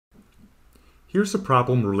Here's a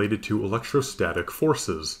problem related to electrostatic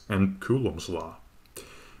forces and Coulomb's law.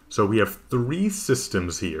 So we have three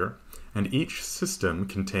systems here, and each system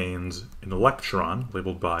contains an electron,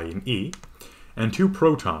 labeled by an E, and two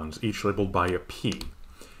protons, each labeled by a P.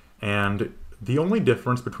 And the only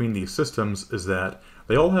difference between these systems is that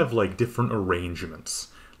they all have like different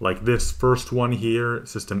arrangements. Like this first one here,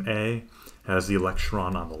 system A, has the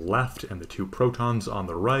electron on the left and the two protons on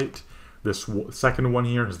the right. This second one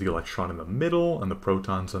here has the electron in the middle and the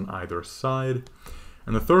protons on either side.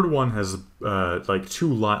 And the third one has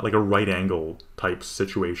like a right angle type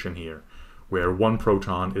situation here, where one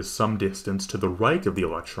proton is some distance to the right of the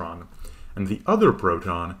electron, and the other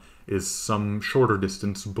proton is some shorter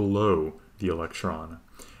distance below the electron.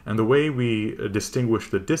 And the way we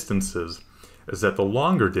distinguish the distances is that the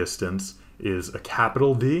longer distance is a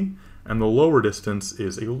capital D, and the lower distance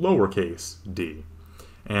is a lowercase d.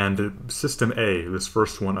 And system A, this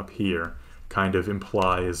first one up here, kind of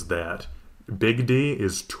implies that big D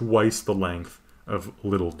is twice the length of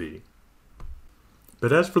little d.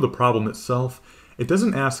 But as for the problem itself, it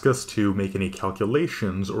doesn't ask us to make any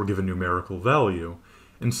calculations or give a numerical value.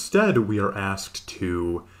 Instead, we are asked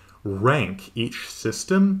to rank each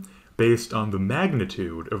system based on the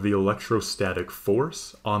magnitude of the electrostatic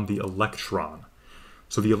force on the electron.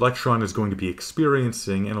 So the electron is going to be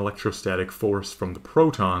experiencing an electrostatic force from the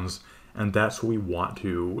protons, and that's what we want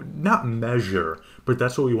to, not measure, but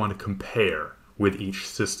that's what we want to compare with each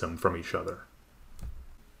system from each other.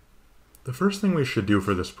 The first thing we should do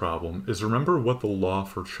for this problem is remember what the law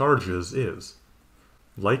for charges is.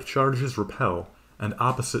 Like charges repel, and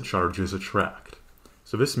opposite charges attract.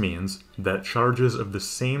 So this means that charges of the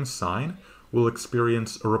same sign will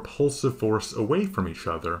experience a repulsive force away from each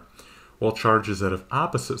other, while charges that have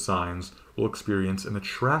opposite signs will experience an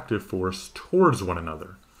attractive force towards one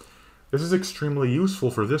another. This is extremely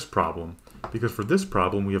useful for this problem, because for this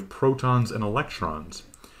problem we have protons and electrons,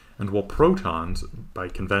 and while protons, by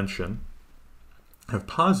convention, have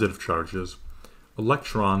positive charges,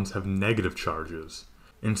 electrons have negative charges.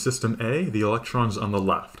 In system A, the electron's on the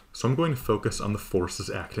left, so I'm going to focus on the forces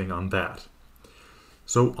acting on that.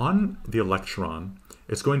 So on the electron,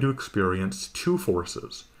 it's going to experience two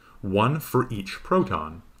forces, one for each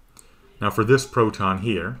proton. Now for this proton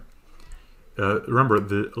here, remember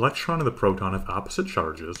the electron and the proton have opposite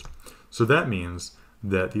charges, so that means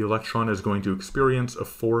that the electron is going to experience a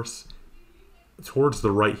force towards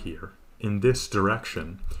the right here, in this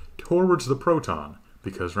direction, towards the proton,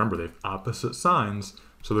 because remember they have opposite signs,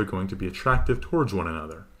 so they're going to be attractive towards one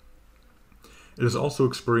another. It is also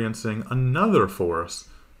experiencing another force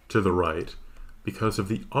to the right because of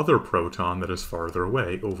the other proton that is farther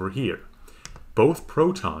away over here. Both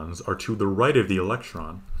protons are to the right of the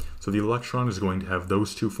electron, so the electron is going to have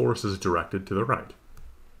those two forces directed to the right.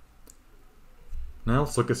 Now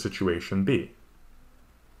let's look at situation B.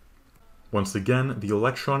 Once again, the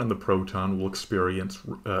electron and the proton will experience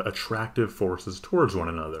attractive forces towards one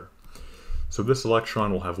another. So this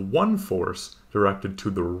electron will have one force directed to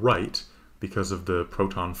the right because of the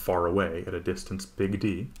proton far away at a distance big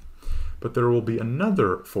D, but there will be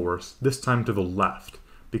another force, this time to the left,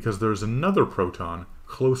 because there's another proton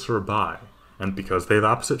closer by, and because they have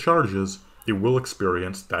opposite charges, it will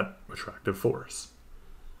experience that attractive force.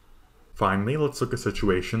 Finally, let's look at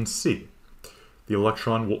situation C. The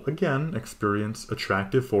electron will again experience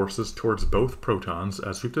attractive forces towards both protons,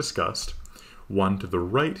 as we've discussed, one to the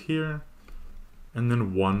right here, and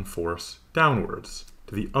then one force downwards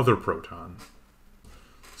to the other proton.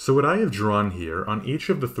 So what I have drawn here on each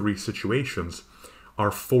of the three situations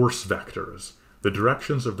are force vectors, the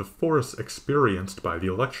directions of the force experienced by the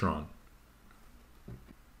electron.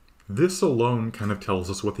 This alone kind of tells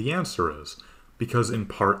us what the answer is, because in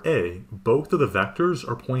part A, both of the vectors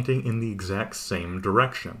are pointing in the exact same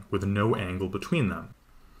direction, with no angle between them.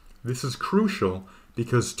 This is crucial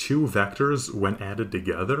because two vectors, when added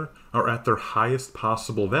together, are at their highest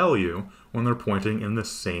possible value when they're pointing in the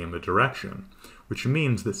same direction, which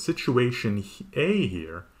means that situation A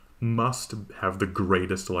here must have the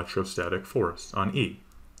greatest electrostatic force on E.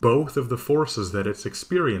 Both of the forces that it's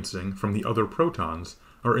experiencing from the other protons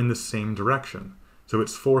are in the same direction, so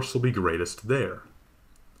its force will be greatest there.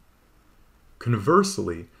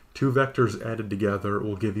 Conversely, two vectors added together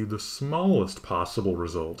will give you the smallest possible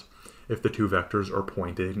result if the two vectors are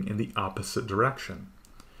pointing in the opposite direction.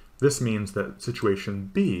 This means that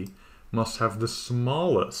situation B must have the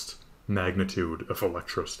smallest magnitude of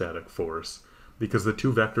electrostatic force because the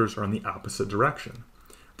two vectors are in the opposite direction.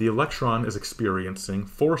 The electron is experiencing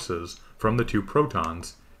forces from the two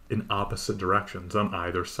protons in opposite directions on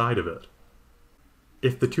either side of it.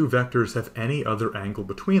 If the two vectors have any other angle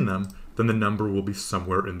between them, then the number will be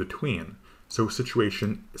somewhere in between. So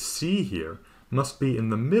situation C here must be in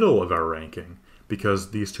the middle of our ranking,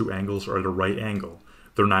 because these two angles are at a right angle.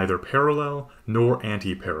 They're neither parallel nor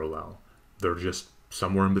anti-parallel. They're just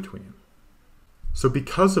somewhere in between. So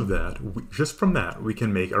because of that, just from that, we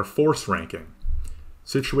can make our force ranking.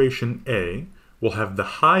 Situation A will have the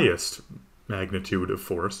highest magnitude of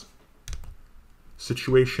force.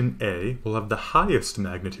 Situation A will have the highest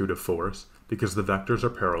magnitude of force because the vectors are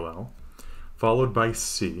parallel, followed by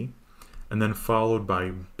C, and then followed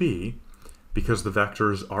by B because the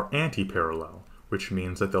vectors are anti-parallel, which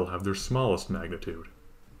means that they'll have their smallest magnitude.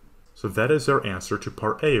 So that is our answer to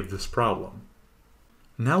part A of this problem.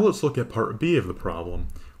 Now let's look at part B of the problem,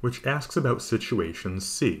 which asks about situation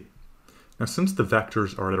C. Now since the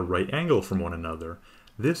vectors are at a right angle from one another,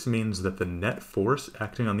 this means that the net force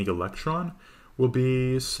acting on the electron will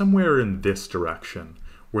be somewhere in this direction,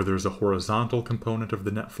 where there's a horizontal component of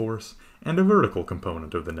the net force and a vertical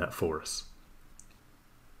component of the net force.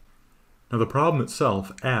 Now the problem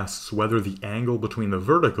itself asks whether the angle between the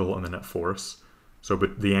vertical and the net force, so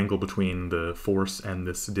the angle between the force and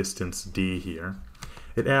this distance d here,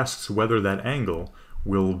 it asks whether that angle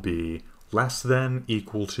will be less than,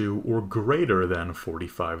 equal to, or greater than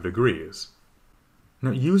 45 degrees.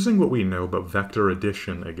 Now, using what we know about vector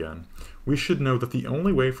addition again, we should know that the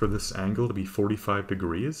only way for this angle to be 45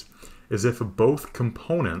 degrees is if both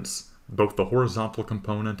components, both the horizontal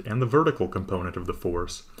component and the vertical component of the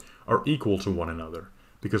force, are equal to one another,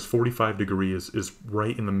 because 45 degrees is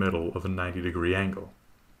right in the middle of a 90-degree angle.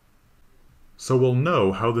 So we'll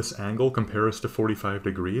know how this angle compares to 45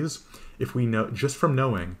 degrees if we know, just from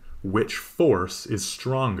knowing which force is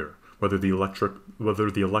stronger, whether the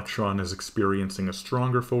electron is experiencing a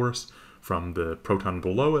stronger force from the proton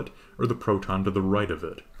below it or the proton to the right of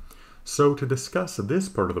it. So to discuss this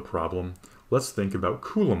part of the problem, let's think about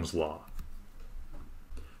Coulomb's law.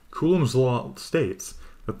 Coulomb's law states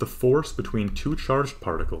that the force between two charged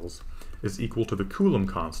particles is equal to the Coulomb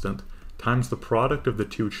constant times the product of the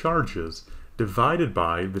two charges divided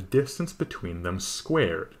by the distance between them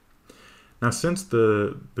squared. Now, since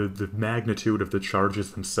the magnitude of the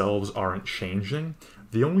charges themselves aren't changing,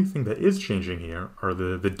 the only thing that is changing here are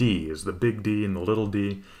the d's, the big D and the little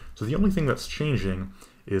d. So the only thing that's changing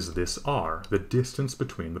is this r, the distance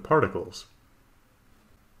between the particles.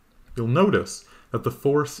 You'll notice that the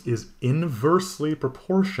force is inversely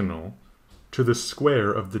proportional to the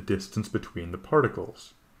square of the distance between the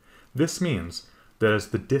particles. This means that as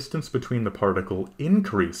the distance between the particle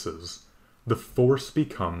increases, the force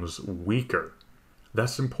becomes weaker.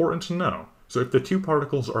 That's important to know. So if the two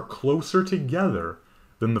particles are closer together,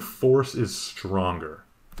 then the force is stronger.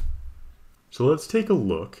 So let's take a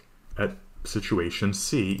look at situation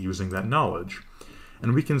C using that knowledge.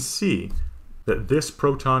 And we can see that this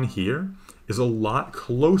proton here is a lot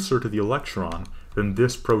closer to the electron than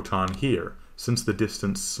this proton here, since the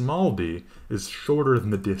distance small d is shorter than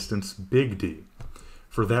the distance big D.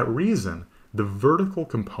 For that reason, the vertical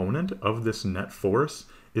component of this net force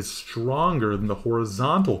is stronger than the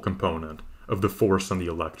horizontal component of the force on the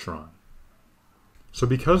electron. So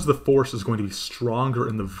because the force is going to be stronger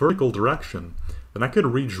in the vertical direction, then I could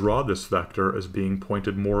redraw this vector as being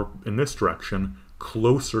pointed more in this direction,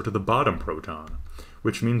 closer to the bottom proton,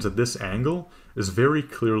 which means that this angle is very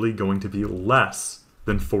clearly going to be less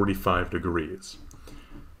than 45 degrees.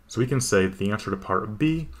 So we can say that the answer to part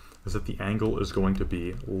B is that the angle is going to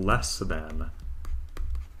be less than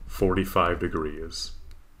 45 degrees.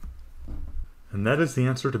 And that is the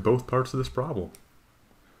answer to both parts of this problem.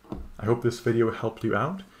 I hope this video helped you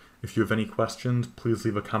out. If you have any questions, please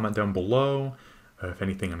leave a comment down below if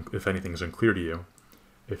anything is unclear to you.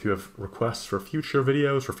 If you have requests for future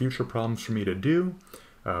videos or future problems for me to do,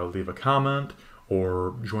 leave a comment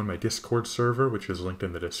or join my Discord server, which is linked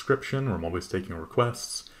in the description, where I'm always taking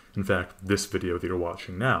requests. In fact, this video that you're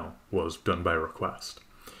watching now was done by request.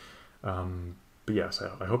 But yes,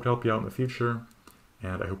 I hope to help you out in the future,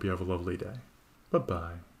 and I hope you have a lovely day.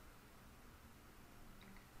 Bye-bye.